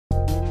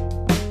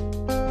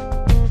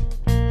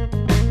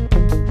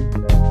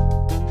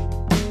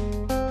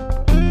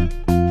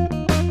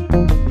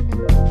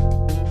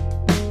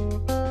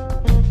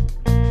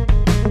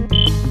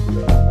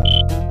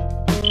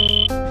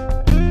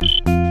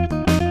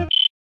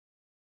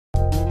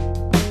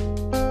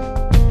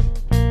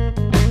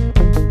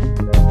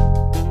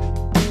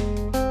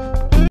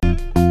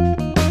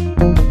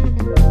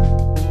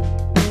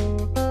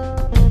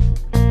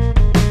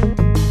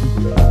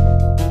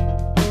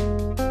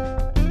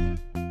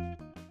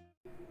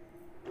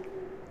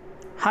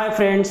Hi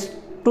friends,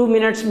 2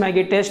 minutes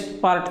Maggi test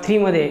part 3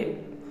 मध्ये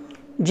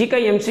जी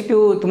काही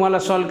MCQ तुम्हाला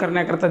सॉल्व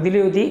करण्याकरता दिली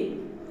होती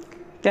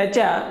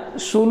त्याच्या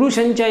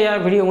सोल्यूशनच्या या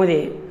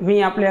व्हिडिओमध्ये मी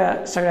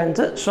आपल्या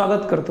सगळ्यांचं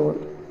स्वागत करतो।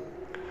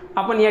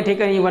 आपण या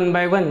ठिकाणी 1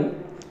 बाय 1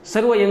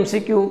 सर्व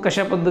MCQ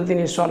कशा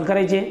पद्धतीने सॉल्व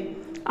करायचे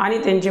आणि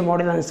त्यांचे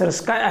मॉडेल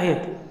आन्सर्स काय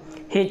आहेत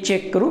हे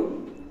चेक करू।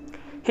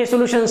 हे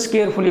सोल्यूशन्स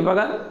केअरफुली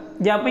बघा।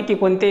 ज्यापैकी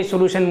कोणत्याही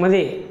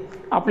सोल्यूशनमध्ये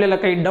आपल्याला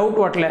काही डाऊट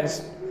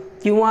वाटल्यास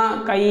किंवा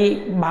काही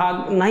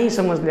भाग नाही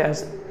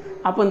समजल्यास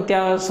आपण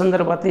त्या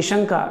संदर्भातली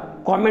शंका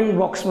कमेंट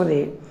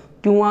बॉक्समध्ये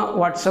किंवा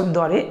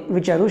व्हॉट्सअपद्वारे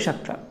विचारू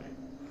शकता।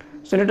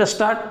 So let us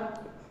start.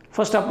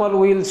 First of all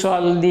we will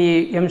solve the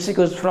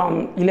MCQs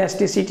from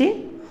elasticity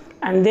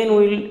and then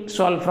we will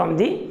solve from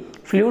the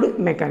fluid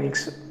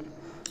mechanics.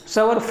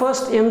 So our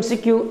first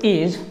MCQ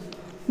is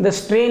the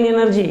strain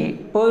energy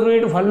per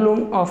unit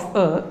volume of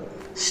a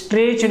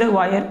stretched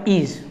wire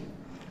is.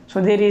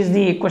 So there is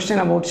the question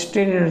about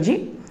strain energy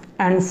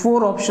and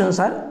 4 options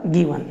are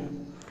given.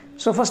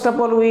 So first of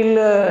all we will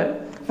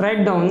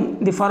write down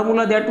the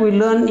formula that we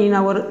learn in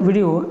our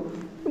video,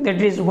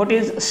 that is what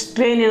is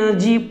strain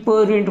energy per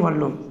unit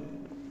volume.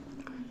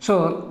 So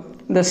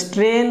the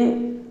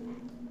strain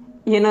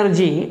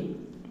energy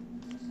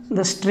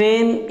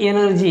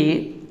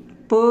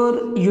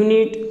per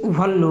unit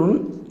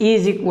volume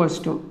is equals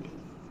to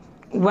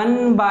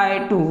 1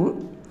 by 2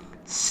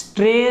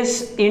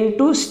 stress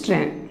into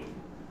strain,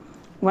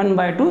 1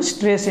 by 2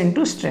 stress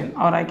into strain,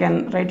 or I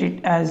can write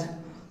it as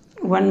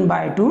 1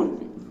 by 2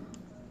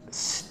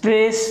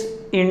 stress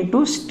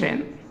into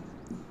strain.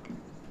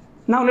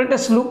 Now let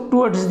us look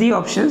towards the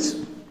options.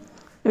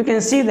 You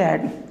can see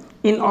that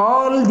in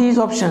all these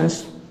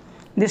options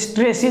the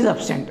stress is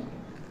absent,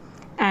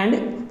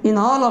 and in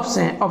all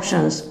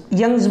options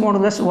Young's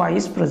modulus Y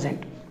is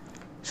present.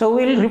 So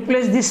we will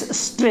replace this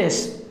stress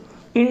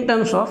in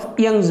terms of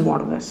Young's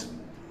modulus.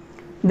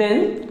 Then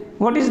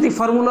what is the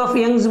formula of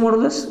Young's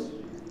modulus?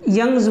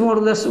 Young's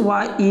modulus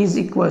Y is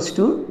equals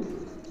to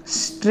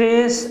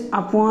stress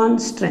upon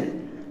strain.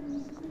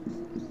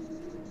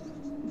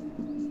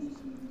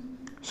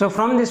 So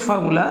from this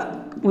formula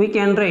we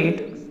can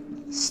write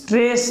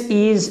stress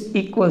is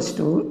equals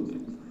to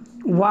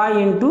Y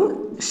into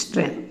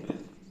strain.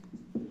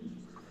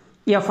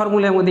 या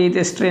फॉर्म्युल्यामध्ये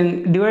इथे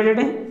strain divided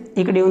आहे,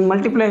 इकडे येऊन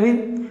multiply होईल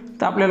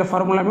तर आपल्याला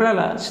formula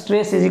मिळाला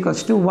stress is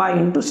equals to Y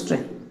into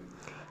strain.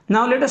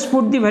 Now let us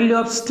put the value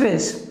of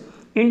stress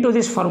into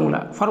this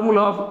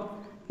formula of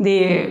the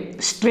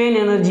strain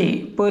energy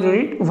per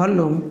unit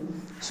volume.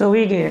 So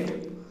we get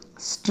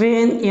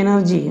strain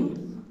energy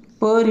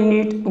per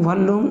unit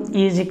volume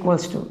is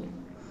equals to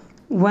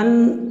 1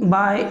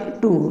 by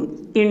 2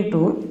 into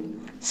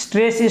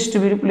stress is to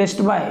be replaced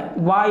by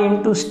Y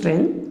into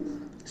strain.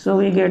 So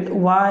we get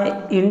Y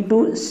into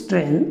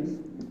strain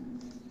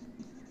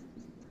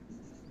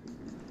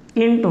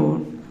into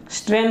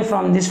strain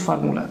from this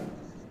formula,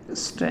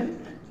 strain.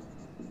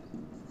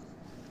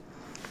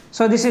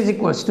 So this is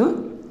equals to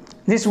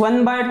this 1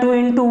 by 2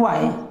 into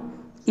Y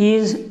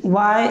is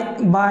Y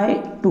by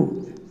 2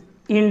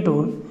 into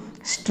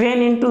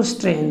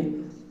strain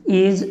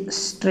is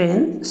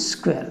strain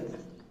square.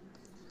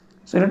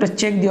 So let us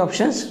check the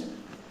options.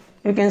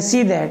 You can see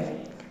that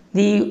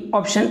the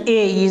option A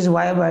is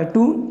Y by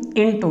 2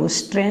 into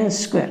strain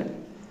square.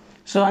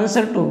 So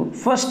answer to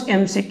first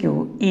MCQ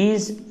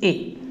is A.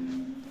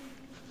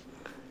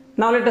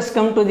 Now let us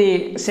come to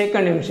the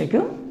second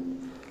MCQ.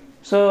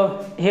 So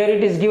here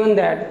it is given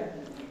that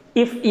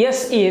if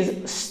S is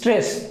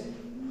stress,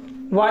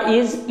 Y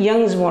is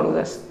Young's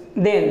modulus,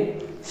 then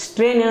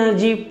strain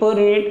energy per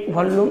unit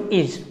volume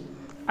is.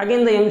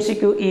 Again the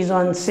MCQ is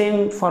on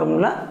same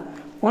formula,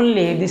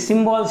 only the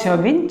symbols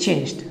have been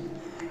changed.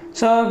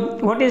 So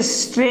what is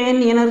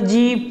strain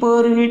energy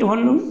per unit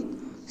volume?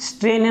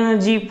 Strain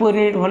energy per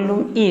unit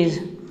volume is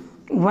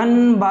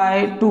 1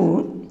 by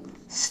 2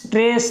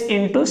 stress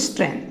into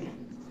strain.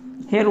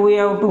 Here we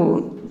have to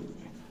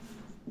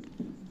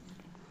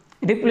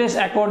replace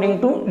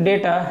according to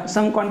data,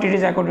 some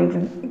quantities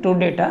according to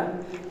data.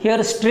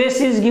 Here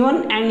stress is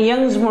given and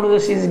Young's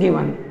modulus is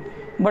given,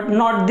 but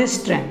not this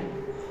strain.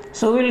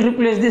 So we will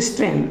replace this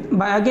strain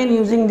by again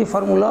using the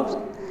formula of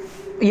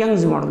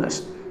Young's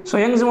modulus. So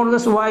Young's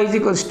modulus Y is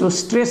equals to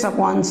stress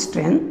upon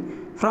strain.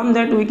 From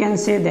that we can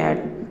say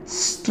that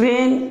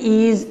strain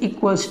is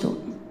equals to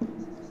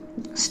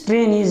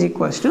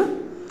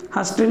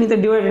हा strain इथे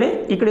divided आहे,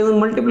 इकडे जाऊन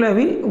multiply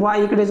होईल,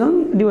 Y इकडे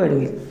जाऊन divide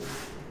होईल,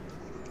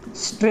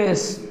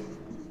 stress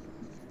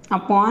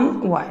upon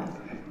Y.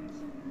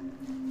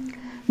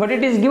 But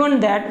it is given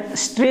that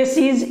stress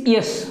is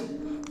S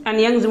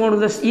and Young's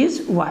modulus is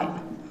Y.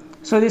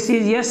 So this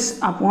is S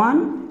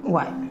upon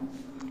Y.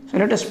 So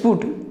let us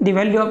put the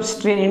value of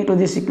strain into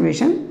this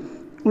equation.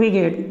 We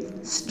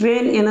get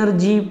strain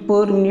energy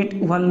per unit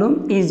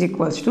volume is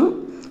equals to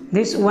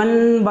this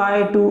 1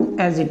 by 2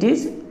 as it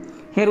is.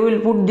 Here we will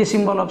put the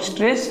symbol of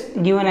stress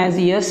given as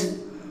S.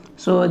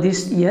 So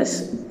this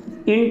S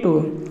into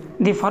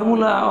the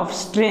formula of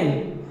strain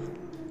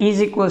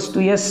is equals to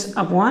S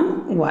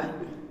upon Y.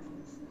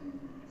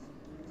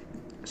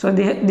 So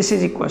this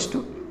is equals to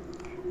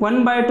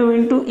 1 by 2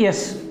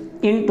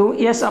 into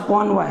s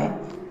upon y.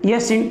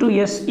 S into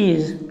s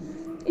is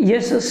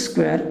s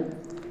square,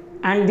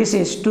 and this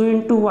is 2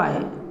 into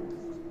y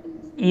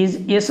is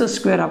s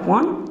square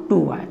upon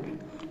 2y.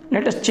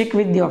 Let us check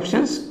with the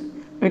options.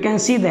 We can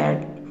see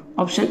that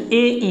option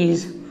A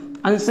is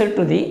answer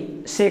to the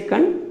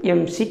second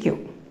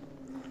MCQ.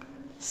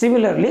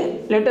 Similarly,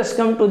 let us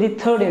come to the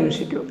third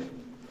MCQ.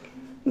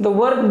 The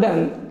work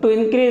done to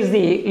increase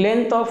the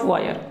length of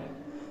wire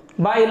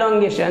by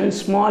elongation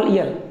small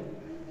l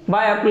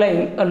by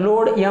applying a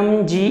load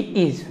mg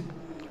is.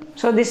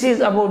 So this is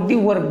about the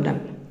work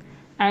done,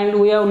 and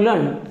we have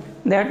learned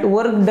that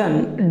work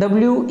done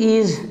W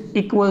is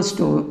equals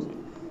to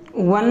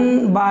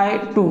 1 by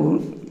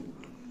 2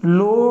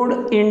 load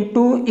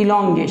into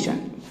elongation.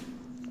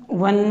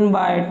 1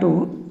 by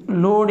 2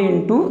 load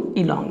into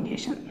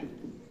elongation.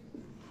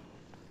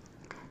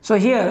 So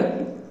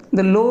here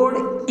the load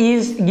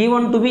is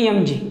given to be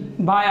mg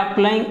by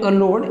applying a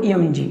load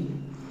mg.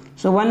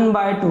 So 1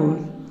 by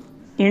 2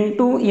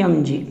 into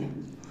mg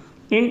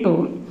into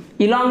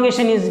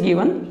elongation is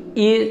given,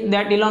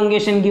 that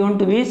elongation given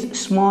to be is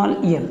small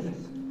l.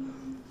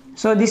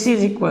 So this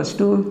is equals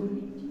to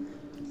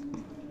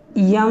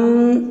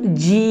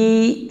mgl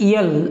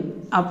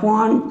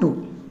upon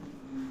 2.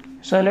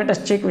 So let us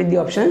check with the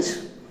options.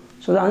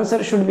 So the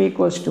answer should be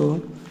equals to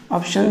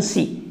option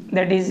C,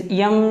 that is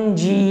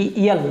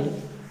mgl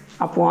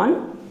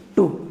upon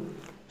 2.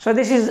 So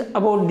this is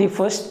about the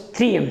first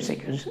 3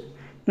 MCQs.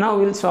 Now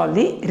we will solve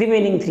the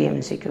remaining 3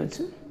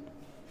 MCQs.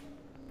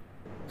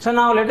 So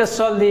now let us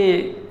solve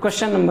the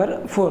question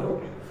number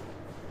 4.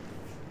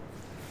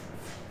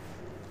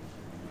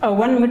 A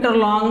 1 meter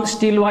long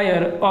steel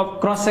wire of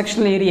cross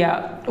sectional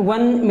area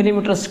 1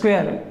 millimeter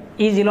square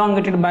is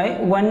elongated by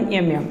 1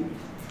 mm.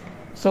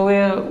 So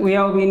we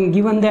have been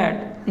given that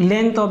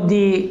length of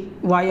the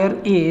wire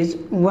is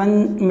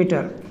 1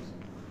 meter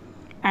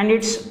and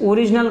its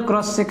original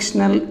cross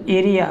sectional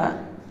area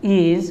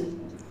is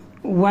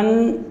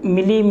 1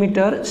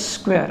 millimeter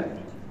square,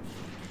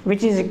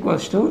 which is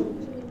equals to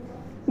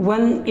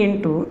 1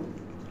 into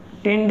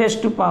 10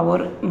 raised to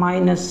power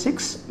minus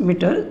 6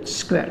 meter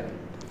square.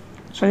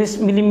 So this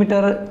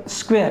millimeter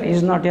square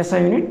is not SI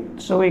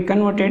unit, so we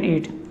converted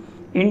it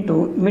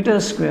into meter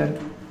square.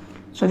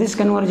 So this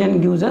conversion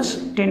gives us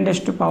 10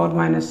 raised to power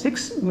minus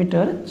 6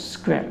 meter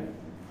square.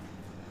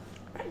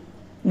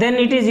 Then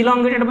it is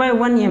elongated by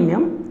 1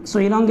 mm. So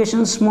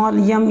elongation small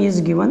m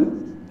is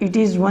given, it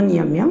is 1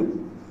 mm.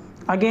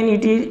 Again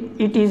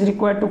it is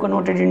required to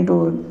convert it into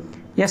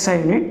SI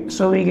unit.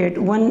 So we get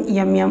 1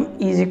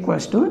 mm is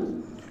equals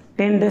to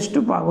 10 raised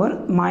to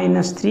power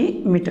minus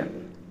 3 meter.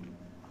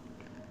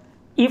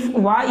 If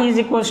y is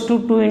equals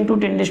to 2 into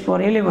 10 raised to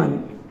power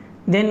 11,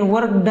 then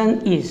work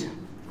done is,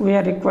 we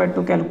are required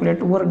to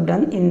calculate work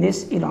done in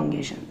this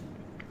elongation.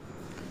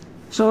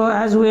 So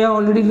as we have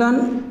already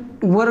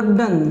learned, work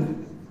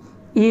done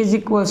is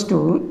equals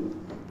to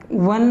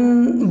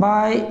 1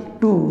 by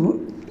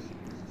 2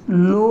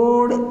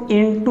 load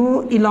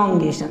into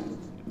elongation.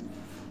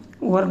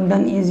 Work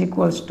done is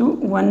equals to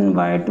 1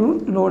 by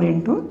 2 load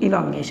into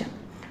elongation.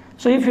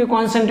 So if you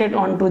concentrate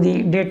on to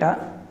the data,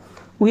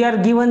 we are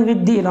given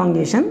with the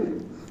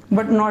elongation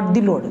but not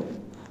the load.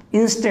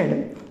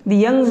 Instead, the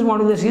Young's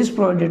modulus is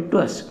provided to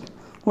us.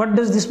 What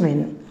does this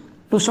mean?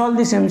 To solve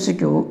this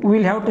MCQ, we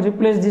will have to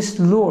replace this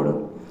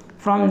load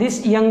from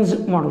this Young's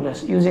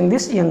modulus, using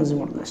this Young's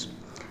modulus.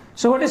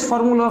 So what is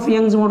formula of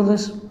Young's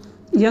modulus?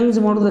 Young's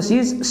modulus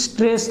is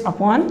stress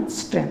upon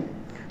strain.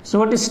 So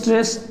what is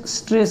stress?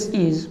 Stress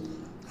is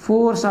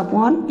force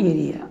upon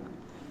area.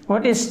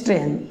 What is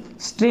strain?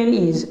 Strain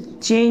is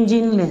change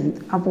in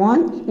length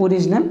upon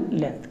original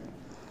length.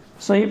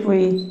 So if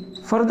we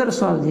further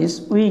solve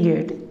this, we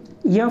get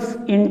F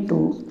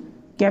into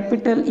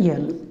capital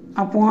L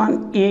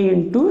upon A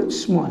into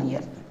small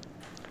l,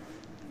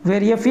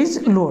 where F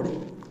is load.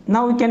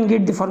 Now we can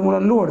get the formula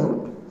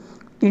load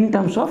in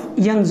terms of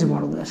Young's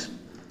modulus.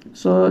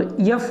 So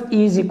F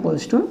is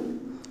equals to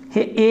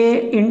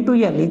A into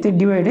L, it is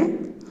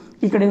divided,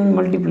 it can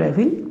multiply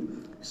with.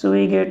 So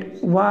we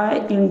get Y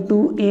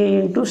into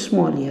A into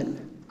small l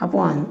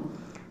upon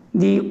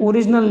the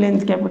original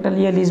length capital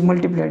L is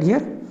multiplied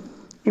here.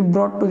 If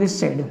brought to this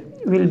side,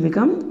 will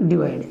become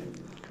divided.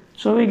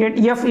 So we get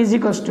F is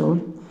equals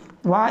to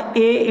Ya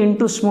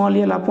into small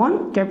l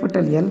upon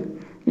capital L.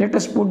 Let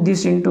us put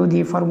this into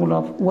the formula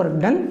of work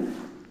done.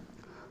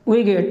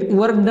 We get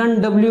work done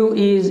W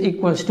is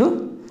equals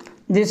to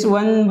this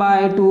 1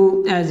 by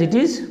 2 as it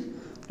is.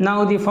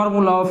 Now the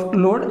formula of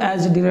load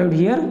as derived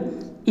here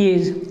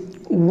is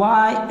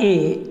Ya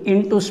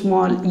into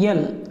small l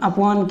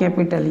upon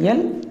capital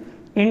L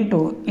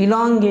into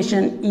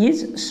elongation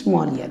is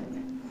small l.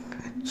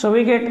 So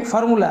we get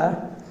formula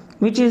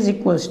which is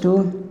equals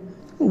to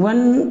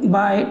 1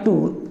 by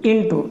 2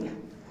 into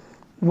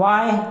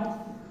Y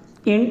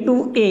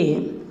into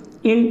A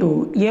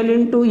into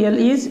L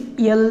is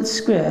L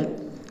square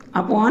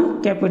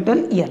upon capital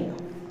L.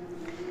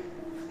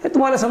 हे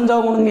तुम्हाला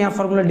समजावं म्हणून मी हा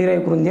formula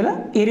derive करून दिला.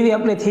 एरवी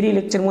आपल्या theory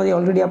लेक्चरमध्ये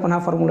already आपण हा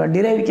फॉर्म्युला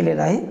डिराईव्ह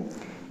केलेला आहे.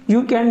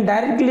 You can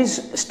directly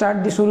start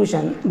the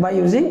solution by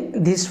using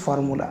this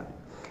formula.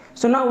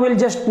 So now we'll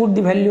just put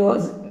the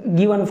values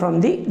given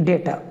from the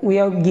data. We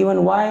have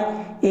given y,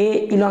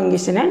 a,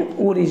 elongation and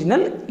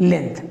original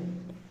length.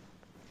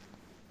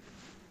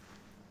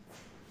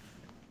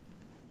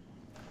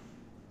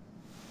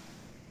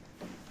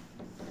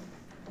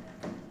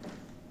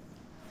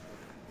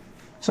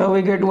 So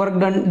we get work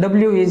done,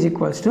 W is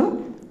equals to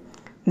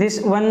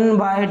this 1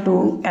 by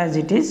 2 as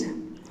it is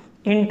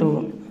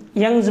into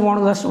Young's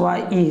modulus y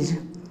is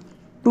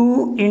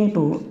 2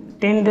 into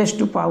 10 raised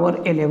to power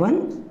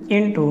 11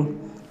 into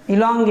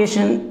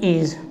elongation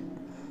is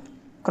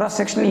cross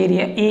sectional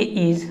area A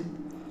is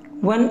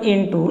 1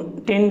 into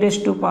 10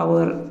 raised to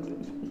power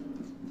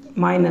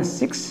minus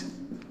 6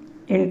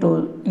 into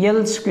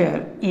L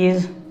square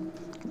is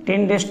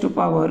 10 raised to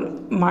power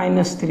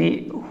minus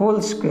 3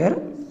 whole square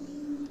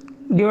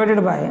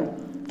divided by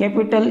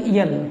capital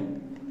L.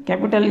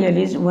 Capital L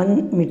is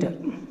 1 meter.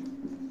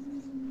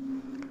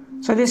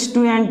 So this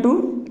 2 and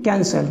 2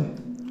 cancel.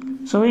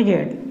 So we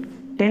get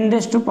 10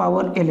 raised to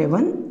power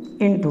 11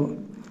 into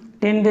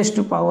 10 raised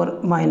to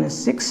power minus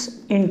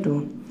 6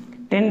 into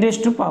 10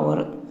 raised to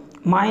power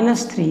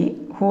minus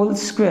 3 whole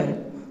square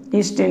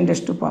is 10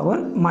 raised to power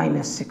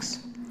minus 6.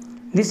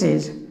 This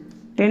is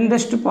 10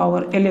 raised to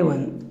power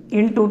 11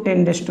 into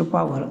 10 raised to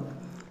power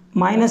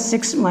minus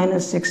 6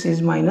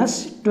 is minus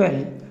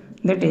 12.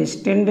 That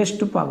is 10 raised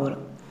to power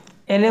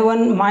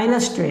 11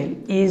 minus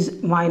 12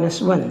 is minus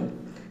 1.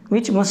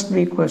 Which must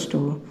be equals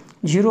to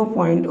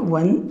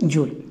 0.1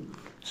 joule.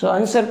 So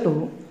answer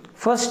to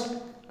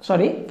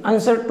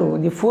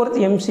the fourth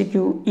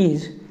MCQ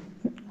is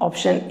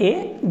option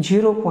A,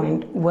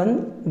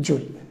 0.1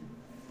 joule.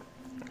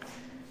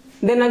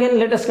 Then again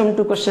let us come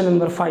to question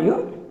number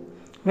 5.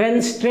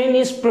 When strain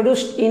is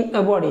produced in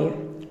a body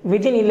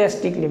within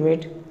elastic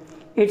limit,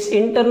 its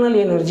internal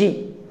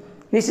energy,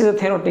 this is a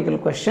theoretical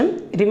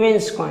question,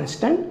 remains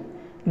constant,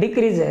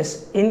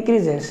 decreases,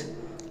 increases,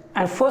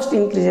 and first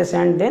increases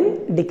and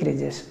then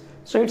decreases.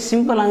 So its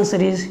simple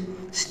answer is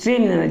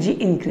strain energy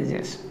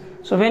increases.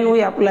 So when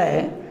we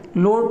apply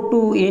load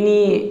to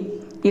any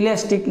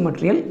elastic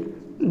material,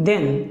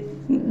 then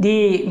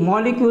the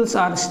molecules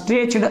are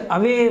stretched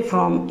away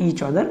from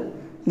each other.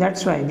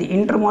 That's why the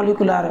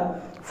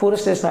intermolecular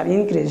forces are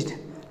increased,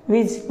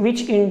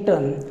 which in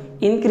turn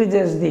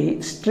increases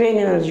the strain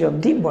energy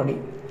of the body.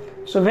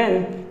 So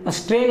when a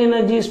strain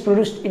energy is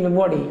produced in a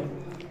body,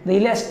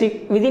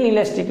 within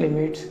elastic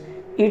limits,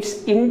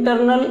 its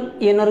internal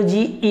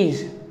energy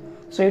is,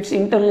 so its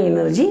internal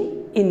energy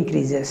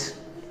increases.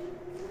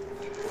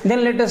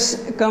 Then let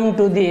us come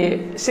to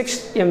the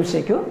sixth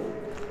MCQ.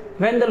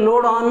 When the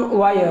load on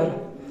wire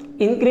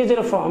increased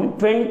from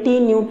 20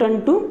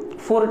 Newton to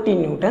 40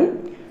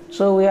 Newton,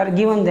 so we are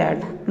given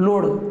that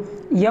load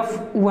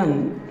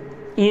F1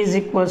 is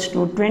equals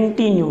to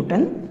 20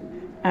 Newton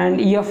and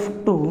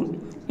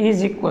F2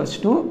 is equals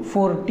to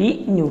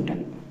 40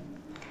 Newton.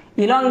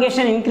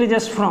 Elongation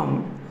increases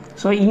from,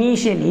 so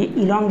initially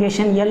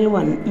elongation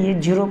L1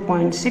 is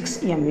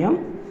 0.6 mm,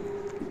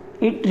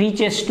 it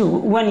reaches to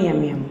 1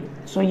 mm,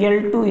 so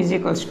L2 is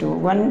equals to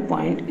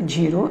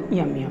 1.0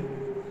 mm.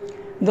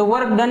 The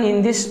work done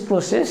in this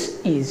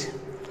process is,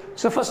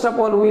 so first of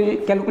all we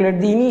will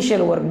calculate the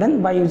initial work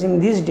done by using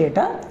this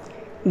data,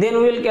 then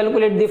we will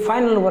calculate the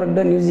final work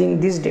done using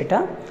this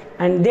data,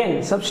 and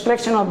then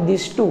subtraction of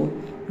these two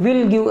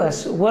will give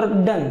us work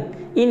done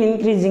in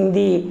increasing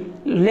the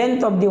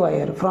length of the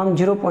wire from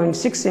 0.6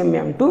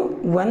 mm to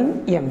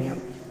 1 mm.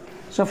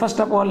 So first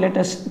of all let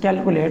us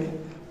calculate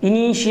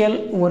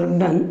initial work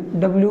done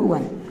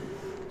W1.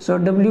 So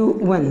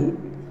W1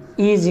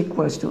 is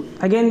equals to,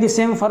 again the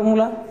same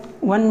formula,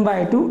 1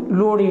 by 2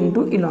 load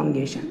into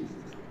elongation,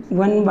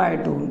 1 by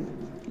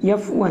 2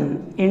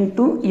 F1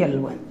 into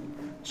L1.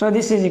 So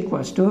this is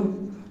equals to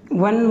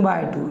 1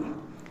 by 2,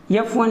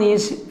 F1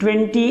 is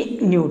 20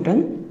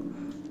 Newton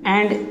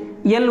and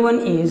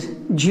L1 is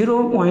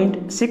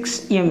 0.6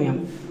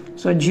 mm,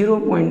 so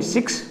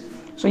 0.6,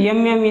 so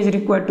mm is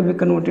required to be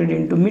converted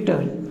into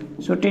meter,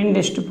 so 10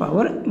 raised to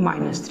power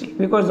minus 3,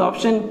 because the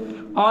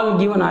option all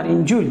given are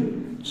in joule,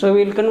 so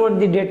we will convert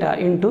the data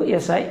into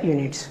SI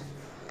units.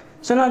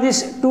 So now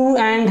this 2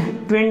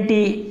 and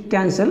 20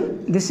 cancel,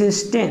 this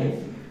is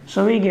 10,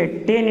 so we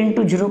get 10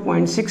 into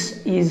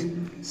 0.6 is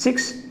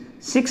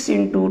 6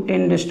 into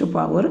 10 raised to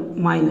power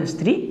minus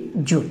 3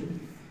 joule.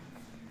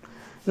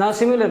 Now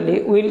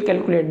similarly we will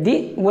calculate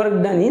the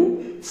work done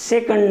in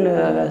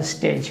second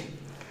stage.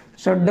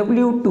 So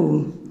W2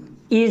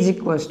 is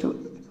equals to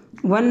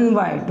 1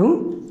 by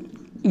 2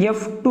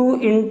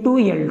 F2 into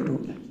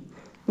L2,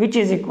 which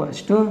is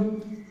equals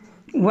to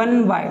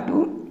 1 by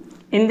 2.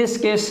 In this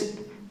case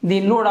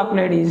the load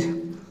applied is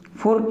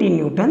 40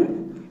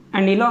 Newton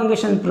and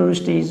elongation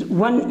produced is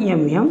 1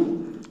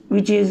 mm,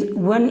 which is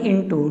 1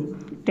 into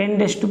 10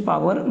 raised to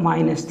power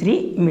minus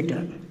 3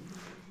 meter.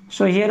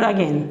 So here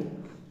again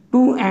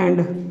 2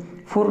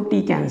 and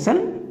 40 cancel,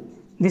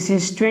 this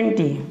is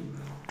 20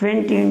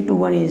 20 into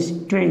 1 is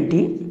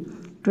 20.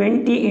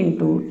 20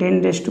 into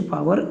 10 raised to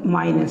power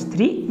minus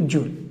 3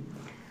 joule.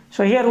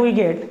 So here we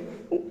get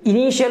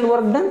initial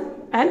work done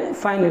and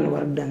final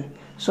work done.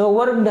 So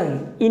work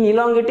done in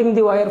elongating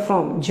the wire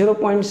from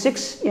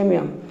 0.6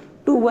 mm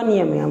to 1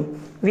 mm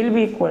will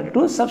be equal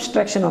to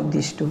subtraction of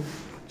these two.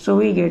 So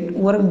we get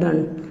work done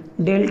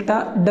delta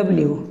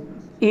W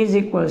is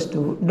equals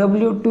to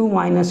W2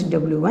 minus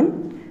W1,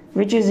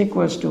 which is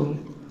equals to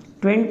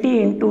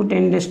 20 into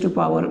 10 raised to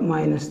power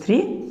minus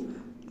 3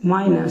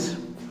 minus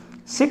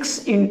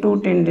 6 into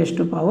 10 raised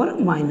to power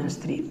minus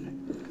 3.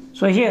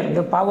 So here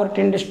the power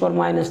 10 raised to power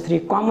minus 3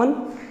 common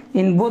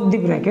in both the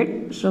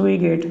bracket. So we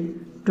get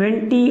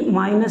 20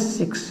 minus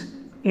 6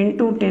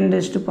 into 10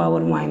 raised to power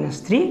minus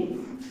 3,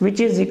 which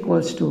is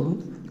equals to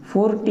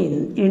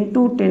 14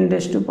 into 10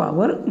 raised to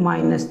power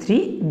minus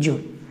 3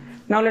 joule.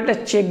 Now let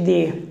us check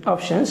the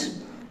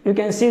options. You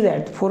can see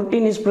that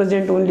 14 is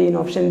present only in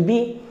option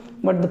B,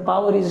 but the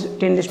power is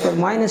 10 raised to power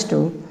minus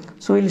 2.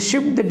 So we will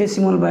shift the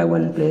decimal by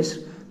one place.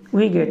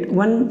 We get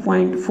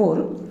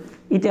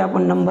 1.4. इथे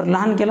आपण number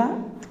लहान केला,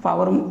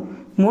 power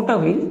मोठा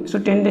होईल. So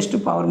 10 raised to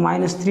power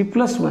minus 3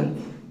 plus 1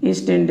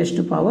 is 10 raised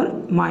to power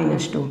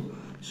minus 2.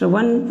 So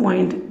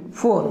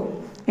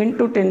 1.4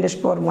 into 10 raised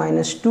to power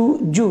minus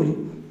 2 joule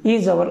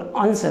is our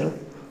answer,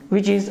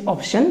 which is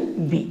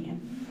option B.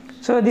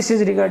 So this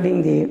is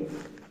regarding the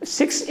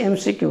 6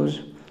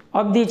 MCQs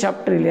of the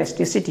chapter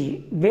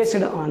elasticity based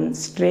on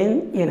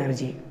strain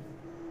energy.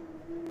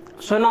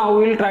 So now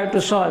we will try to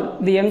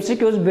solve the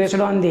MCQs based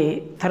on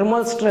the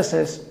thermal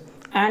stresses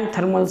and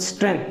thermal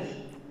strain.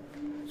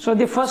 So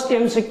the first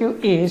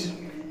MCQ is,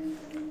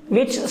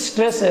 which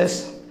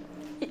stresses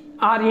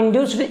are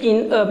induced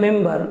in a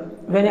member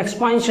when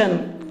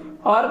expansion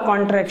or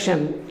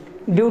contraction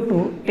due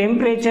to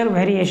temperature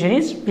variation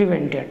is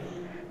prevented.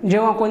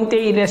 जेव्हा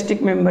कोणत्याही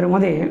elastic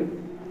मेंबरमध्ये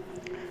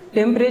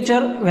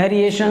temperature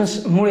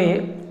व्हॅरिएशन्समुळे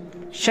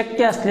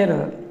शक्य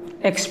असलेलं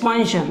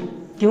expansion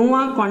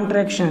किंवा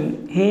contraction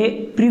हे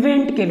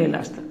prevent केलेलं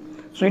असतं.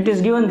 So it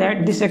is given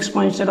that this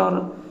expansion or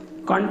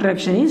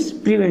contraction is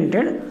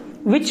prevented.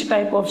 Which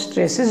type of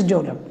stress is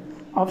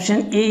develop?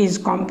 Option A is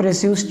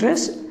compressive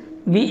stress,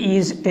 B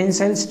is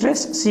tensile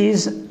stress, C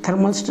is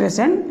thermal stress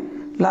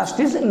and last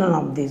is none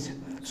of these.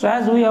 So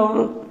as we have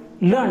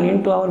learned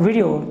into our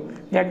video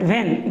that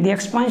when the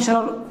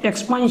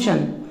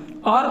expansion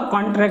or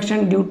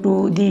contraction due to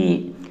the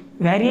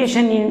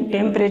variation in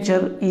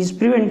temperature is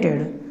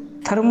prevented,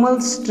 thermal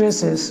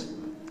stresses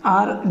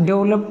are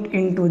developed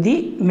into the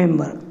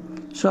member.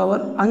 So our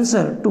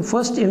answer to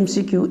first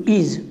MCQ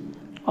is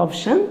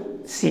option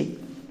C.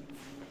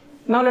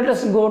 Now let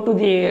us go to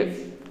the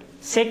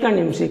second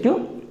MCQ.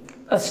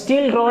 A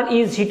steel rod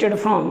is heated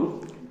from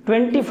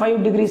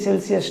 25 degrees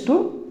Celsius to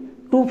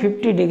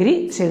 250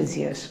 degrees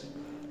Celsius.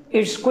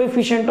 Its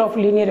coefficient of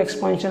linear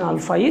expansion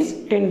alpha is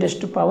 10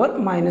 raised to power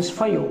minus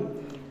 5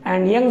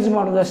 and Young's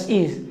modulus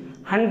is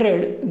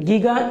 100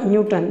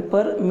 giganewton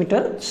per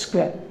meter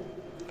square.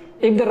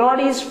 If the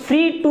rod is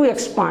free to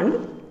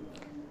expand,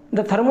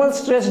 the thermal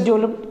stress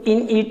developed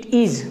in it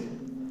is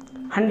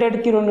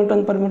 100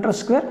 kilonewton per meter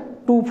square,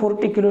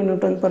 240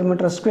 kilonewton per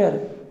meter square.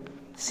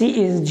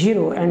 C is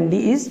 0 and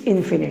D is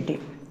infinity.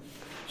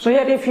 So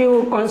here if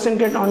you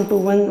concentrate on to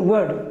one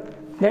word,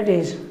 that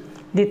is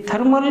the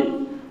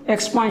thermal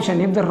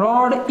expansion. If the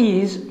rod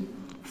is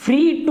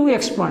free to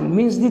expand,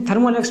 means the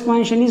thermal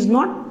expansion is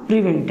not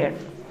prevented.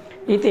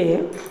 इथे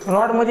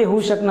rod मध्ये होऊ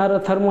शकणारं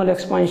thermal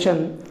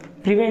expansion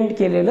prevent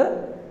केलेलं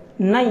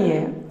नाही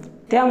आहे,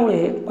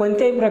 त्यामुळे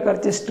कोणत्याही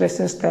प्रकारचे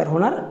stresses तयार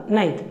होणार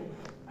नाहीत.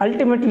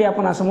 अल्टिमेटली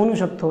आपण असं म्हणू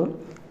शकतो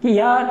की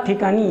या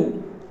ठिकाणी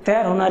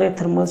तयार होणारे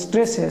थर्मल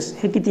स्ट्रेसेस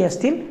हे किती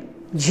असतील?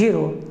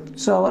 0.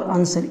 So our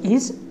answer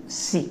is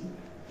C.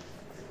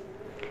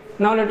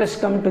 Now let us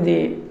come to the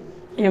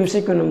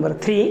MCQ number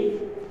 3.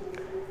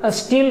 A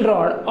steel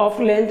rod of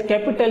length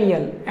capital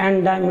L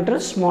and diameter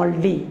small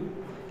d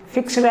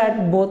fixed at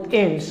both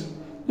ends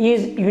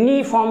is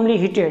uniformly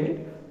heated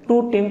to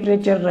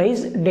temperature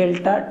rise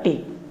delta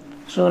T.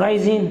 So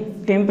rise in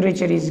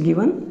temperature is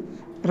given.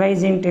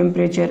 Rise in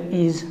temperature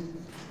is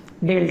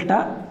delta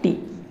T.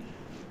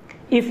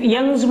 If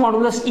Young's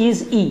modulus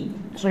is E,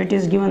 so it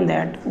is given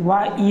that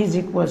Y is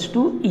equals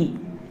to E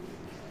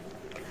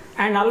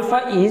and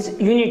alpha is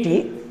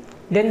unity,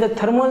 then the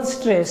thermal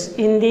stress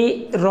in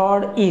the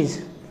rod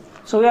is,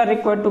 so we are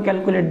required to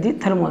calculate the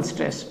thermal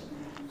stress.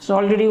 So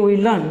already we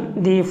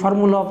learned the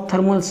formula of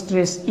thermal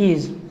stress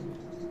is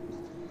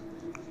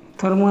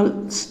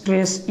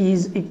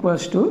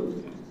equals to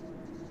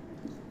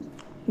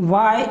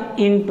Y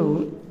into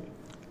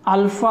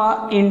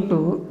alpha into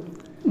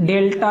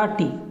delta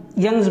T,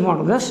 Young's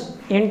modulus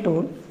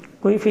into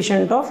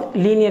coefficient of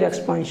linear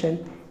expansion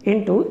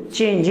into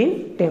change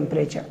in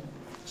temperature.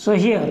 So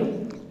here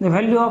the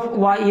value of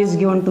Y is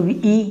given to be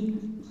E,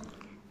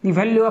 the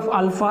value of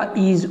alpha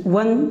is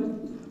 1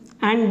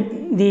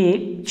 and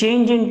the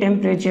change in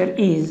temperature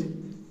is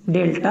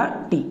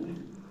delta T.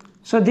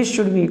 So this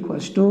should be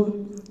equals to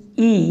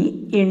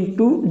E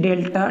into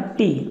delta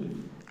T,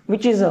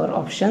 which is our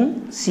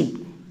option C.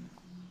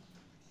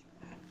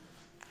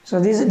 So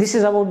this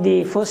is about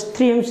the first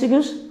 3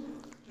 MCQs.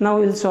 Now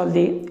we will solve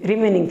the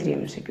remaining 3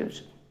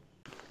 MCQs.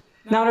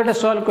 Now let us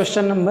solve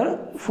question number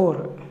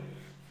 4.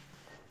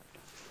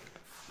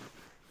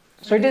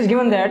 So it is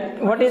given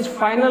that what is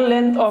final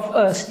length of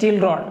a steel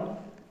rod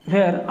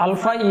where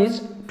alpha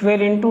is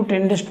 12 into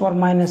 10 raised to power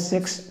minus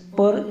 6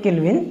 per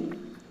Kelvin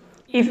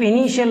if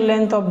initial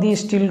length of the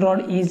steel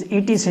rod is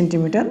 80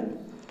 centimeter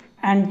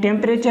and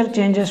temperature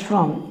changes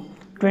from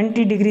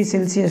 20 degrees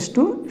Celsius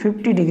to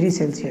 50 degrees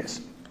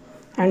Celsius,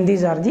 and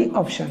these are the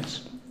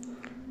options.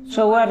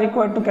 So we are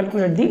required to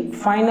calculate the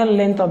final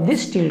length of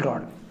this steel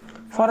rod.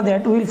 For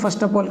that we will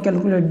first of all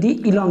calculate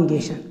the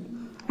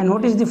elongation. And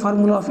what is the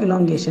formula of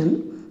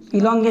elongation?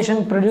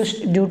 Elongation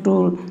produced due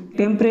to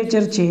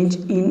temperature change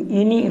in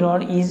any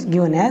rod is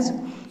given as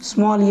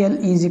small l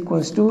is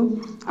equals to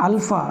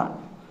alpha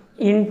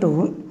into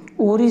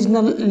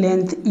original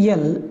length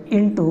L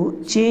into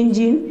change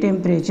in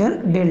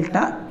temperature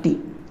delta T.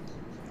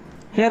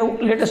 Here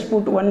let us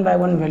put one by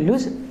one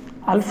values.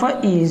 Alpha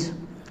is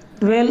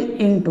 12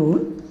 into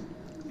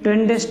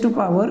 10 raised to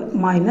power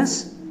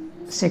minus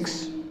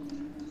 6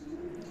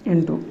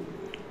 into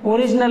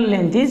original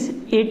length is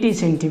 80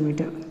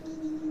 centimeter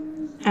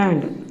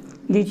and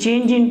the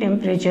change in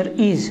temperature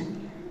is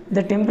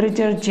the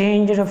temperature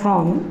changed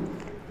from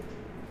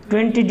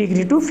 20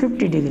 degree to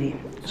 50 degree.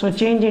 So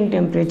change in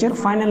temperature,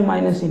 final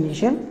minus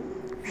initial,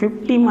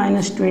 50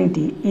 minus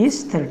 20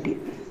 is 30.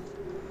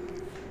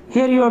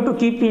 Here you have to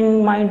keep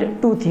in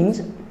mind 2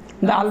 things.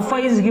 The alpha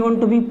is given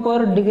to be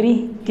per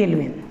degree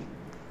Kelvin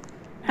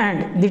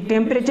and the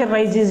temperature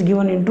rise is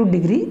given into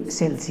degree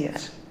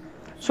Celsius.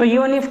 So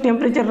even if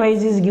temperature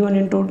rise is given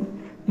into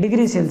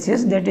degree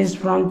Celsius, that is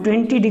from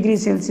 20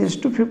 degrees Celsius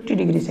to 50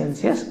 degrees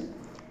Celsius,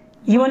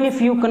 even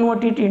if you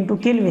convert it into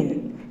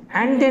Kelvin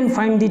and then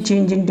find the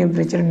change in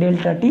temperature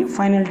delta T,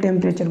 final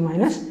temperature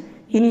minus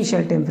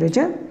initial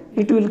temperature,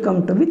 it will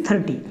come to be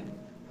 30.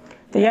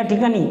 तर या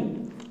ठिकाणी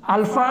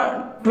alpha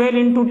 12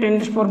 into 10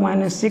 raised to power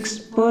minus 6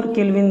 per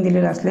Kelvin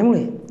दिलेला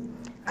असल्यामुळे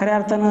खऱ्या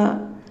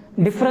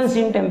अर्थानं difference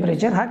in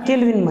temperature हा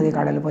केल्विनमध्ये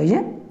काढायला पाहिजे,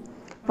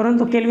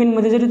 परंतु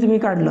केल्विनमध्ये जरी तुम्ही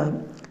काढलं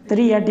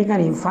तरी या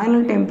ठिकाणी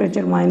final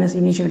temperature minus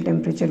initial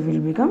temperature will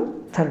become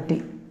 30.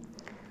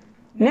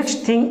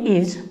 Next thing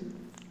is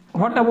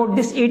what about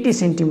this 80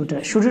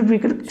 centimeter? Should it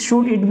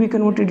be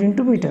converted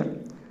into meter?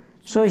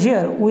 So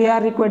here we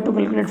are required to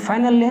calculate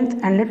final length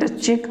and let us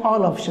check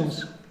all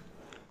options.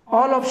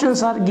 All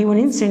options are given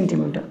in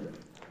centimeter.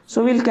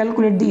 So we will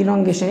calculate the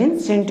elongation in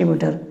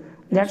centimeter.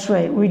 That's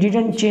why we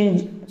didn't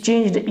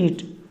changed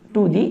it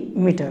to the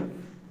meter.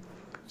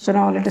 So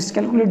now let us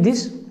calculate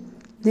this.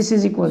 This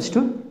is equals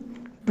to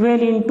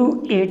 12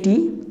 into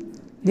 80.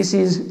 This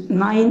is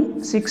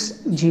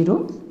 960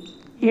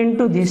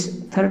 into this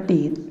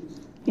 30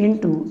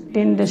 into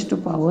 10 raised to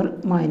power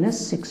minus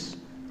 6.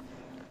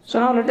 So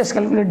now let us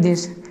calculate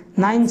this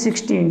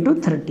 960 into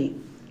 30.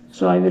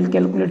 So I will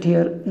calculate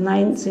here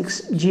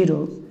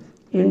 960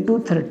 into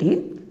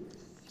 30.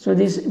 So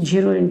this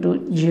 0 into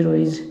 0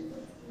 is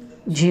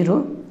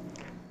 0.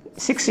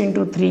 6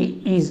 into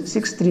 3 is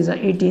 6 3s are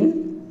 18,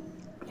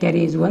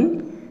 carry is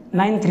 1.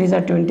 9 3s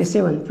are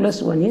 27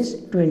 plus 1 is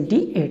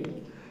 28.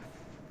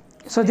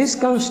 So this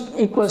comes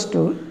equals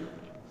to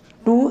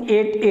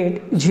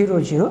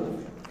 28800.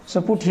 So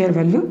put here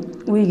value,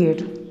 we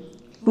get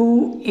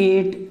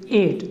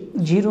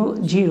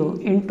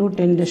 28800 into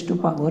 10 raised to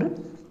power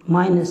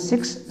minus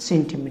 6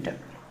 centimeter.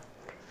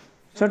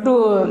 So to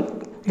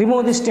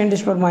remove this 10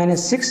 raised to power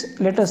minus 6,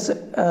 let us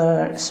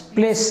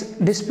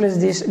displace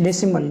this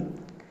decimal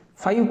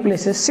 5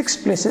 places, 6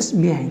 places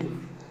behind.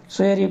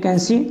 So here you can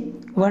see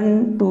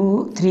 1,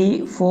 2,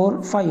 3,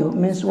 4, 5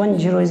 means 1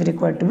 0 is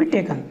required to be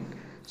taken.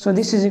 So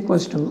this is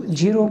equals to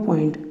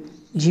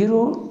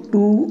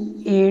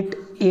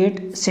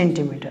 0.0288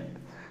 centimeter.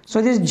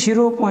 So this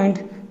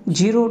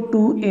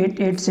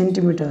 0.0288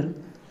 centimeter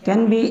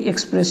can be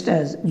expressed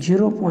as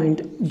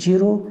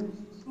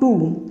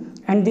 0.02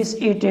 and this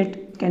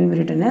 88 can be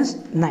written as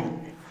 9.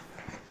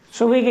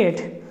 So we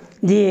get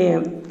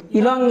the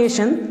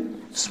elongation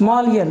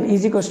small l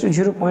is equals to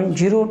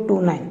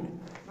 0.029.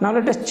 Now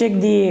let us check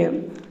the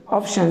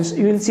options.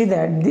 You will see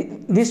that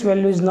this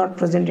value is not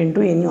present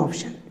into any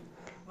option.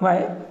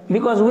 Why?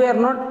 Because we are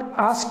not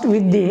asked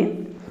with the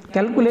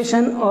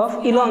calculation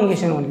of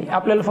elongation only.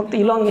 आपल्याला फक्त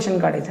elongation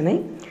काढायचं नाही,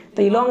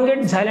 तर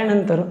elongate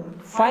झाल्यानंतर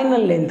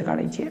final length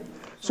काढायची आहे.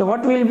 So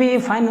what will be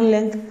final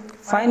length?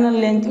 Final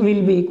length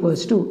will be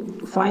equals to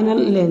final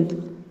length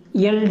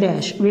L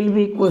dash will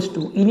be equals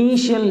to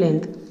initial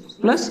length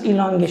plus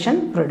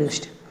elongation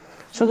produced.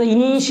 So the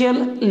initial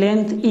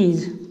length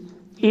is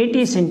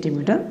 80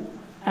 centimeter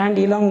and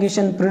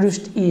elongation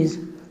produced is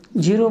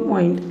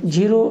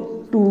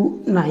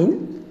 0.029.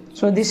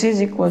 So this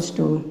is equals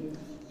to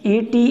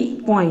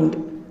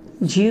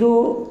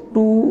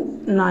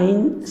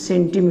 80.029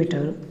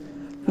 centimeter.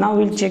 Now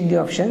we'll check the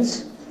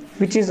options,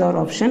 which is our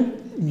option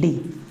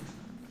D.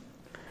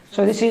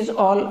 So this is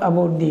all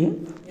about the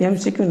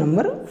MCQ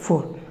number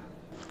 4.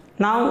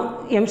 Now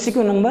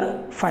MCQ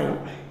number 5.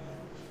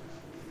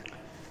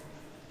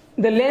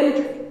 The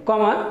length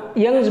comma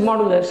Young's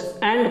modulus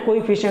and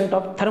coefficient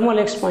of thermal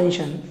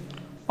expansion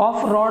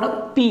of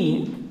rod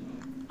P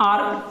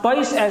are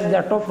twice as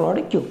that of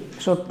rod Q.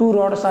 So two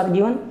rods are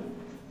given,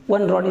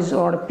 one rod is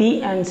rod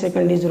P and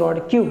second is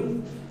rod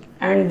Q,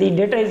 and the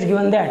data is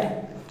given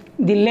that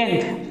the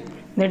length,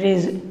 that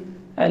is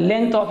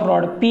length of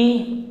rod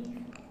P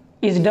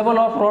is double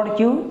of rod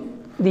Q,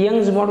 the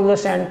Young's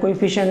modulus and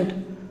coefficient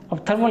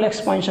of thermal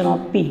expansion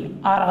of P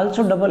are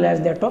also double as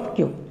that of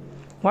Q.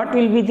 What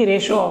will be the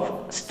ratio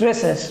of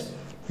stresses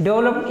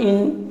developed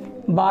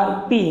in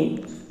bar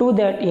P to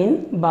that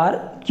in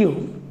bar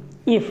Q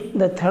if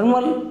the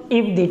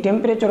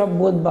temperature of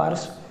both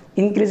bars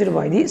increased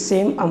by the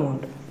same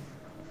amount?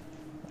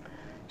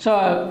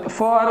 So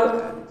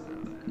for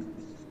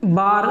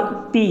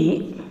bar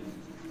P,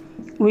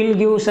 we will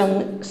give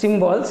some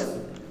symbols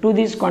to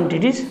these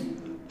quantities.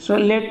 So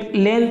let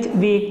length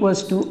be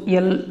equals to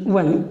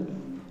L1,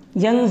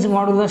 Young's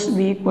modulus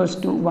be equals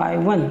to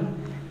Y1,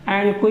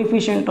 and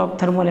coefficient of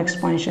thermal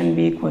expansion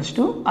be equals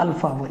to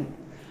alpha 1.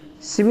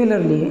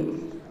 Similarly,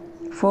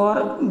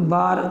 for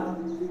bar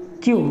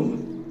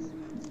Q,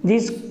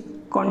 these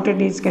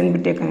quantities can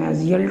be taken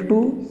as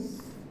L2,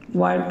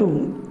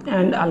 Y2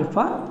 and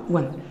alpha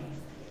 1.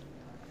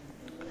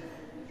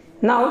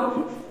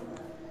 Now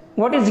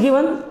what is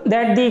given?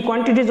 That the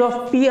quantities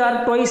of P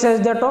are twice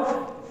as that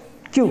of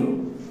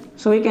Q.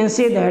 So we can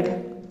say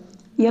that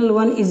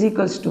L1 is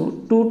equals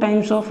to 2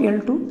 times of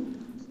L2,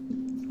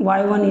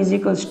 Y1 is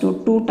equals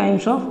to 2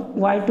 times of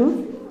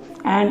Y2,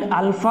 and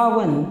alpha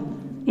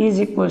 1 is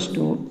equals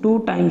to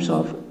 2 times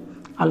of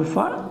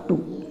alpha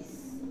 2.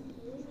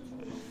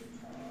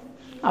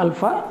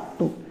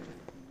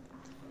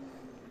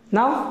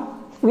 Now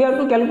we have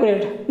to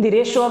calculate the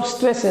ratio of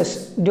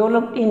stresses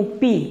developed in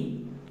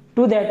P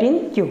to that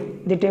in Q.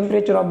 The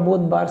temperature of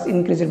both bars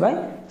increases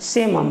by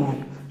same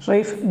amount. So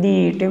if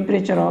the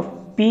temperature of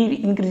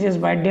P increases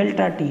by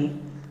delta T,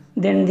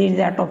 then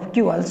that of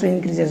Q also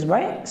increases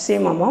by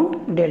same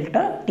amount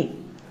delta T.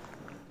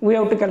 We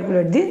have to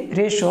calculate the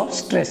ratio of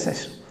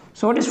stresses.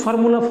 So what is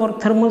formula for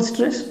thermal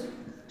stress?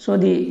 So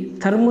the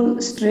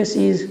thermal stress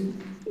is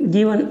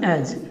given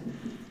as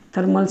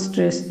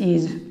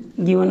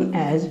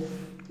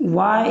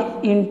Y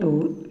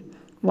into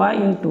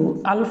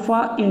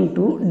alpha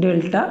into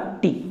delta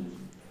T.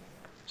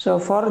 So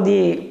for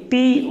the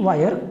P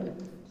wire,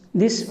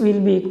 this will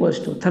be equals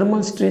to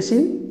thermal stress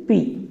in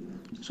P.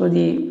 So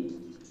the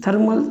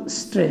thermal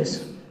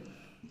stress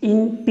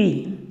in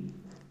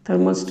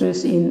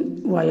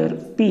wire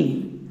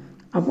P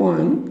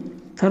upon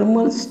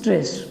thermal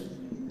stress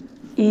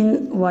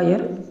in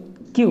wire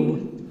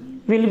Q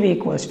will be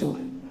equals to,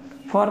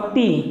 for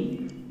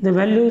P the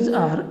values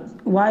are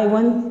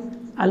Y1,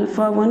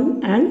 alpha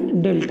 1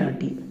 and delta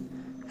T.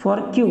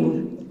 For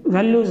Q,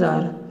 values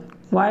are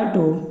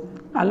Y2,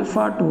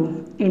 alpha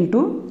 2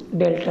 into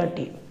delta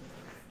T.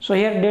 So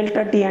here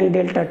delta T and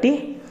delta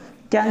T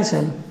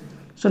cancel.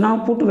 So now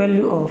put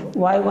value of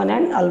Y1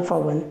 and alpha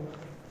 1.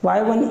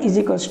 Y1 is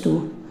equals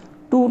to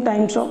 2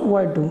 times of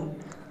Y2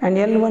 and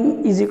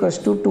L1 is equals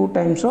to 2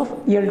 times of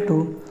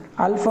L2.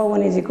 Alpha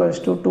 1 is equals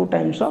to 2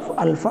 times of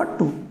alpha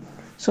 2.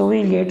 So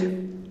we get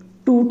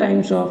 2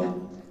 times of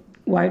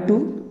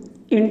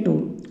Y2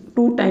 into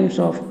 2 times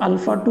of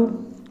alpha 2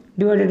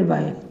 divided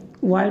by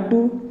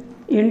Y2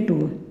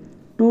 into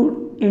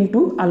 2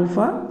 into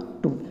alpha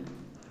 2.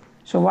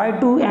 So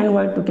Y2 and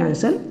Y2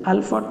 cancel,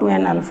 alpha 2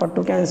 and alpha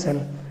 2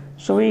 cancel.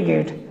 So we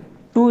get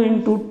 2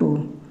 into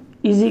 2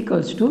 is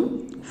equals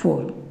to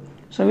 4.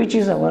 So which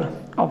is our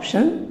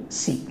option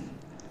C.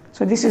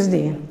 So this is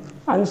the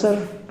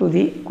answer to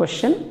the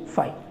question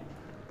 5.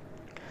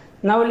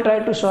 Now we'll try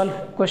to solve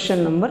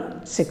question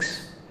number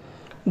 6.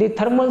 The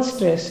thermal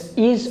stress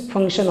is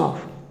function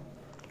of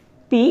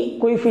P,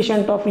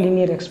 coefficient of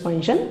linear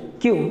expansion,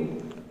 Q,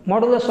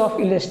 modulus of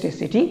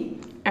elasticity,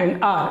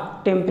 and R,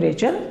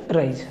 temperature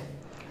rise.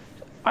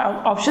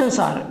 Options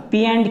are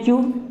P and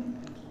Q,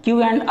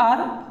 Q and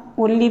R,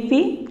 only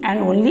P and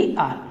only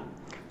R.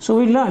 So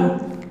we learn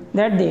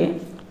that the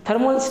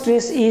thermal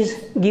stress is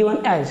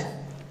given as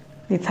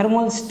the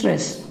thermal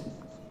stress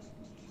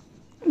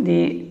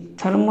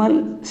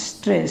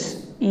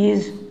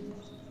is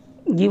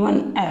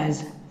given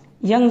as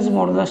Young's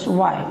modulus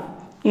Y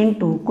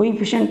into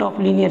coefficient of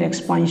linear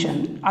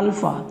expansion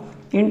alpha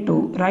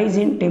into rise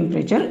in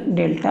temperature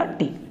delta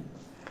T.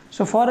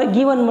 So for a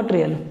given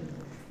material,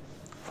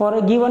 for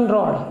a given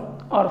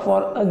rod or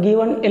for a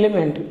given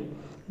element,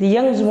 the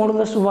Young's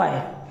modulus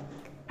Y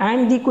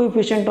and the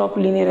coefficient of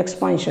linear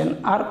expansion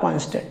are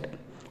constant,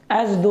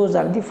 as those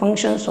are the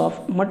functions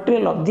of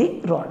material of the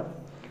rod.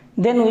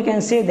 Then we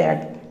can say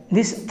that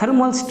this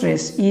thermal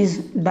stress is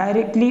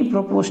directly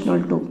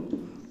proportional to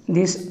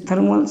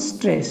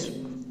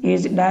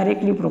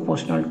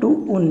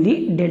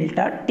only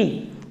delta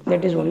T,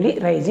 that is only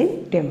rise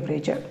in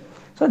temperature.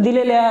 So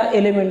दिलेल्या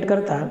element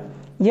करता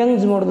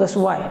Young's modulus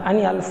Y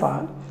आणि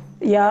alpha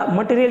या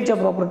मटेरियलच्या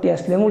property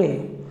असल्यामुळे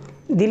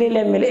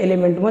दिलेल्या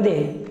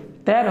एलिमेंटमध्ये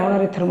तयार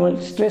होणारे thermal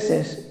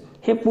stresses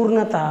हे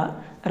पूर्णतः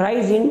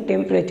rise in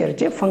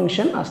टेम्परेचरचे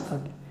function असतात.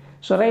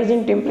 सो राईज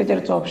इन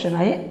टेम्परेचरचा ऑप्शन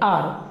आहे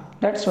are.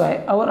 That's why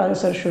our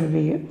answer should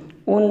be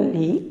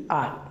only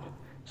are.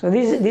 So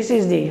this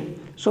is the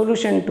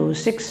solution to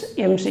 6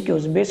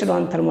 MCQs based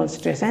on thermal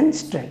stress and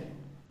strain.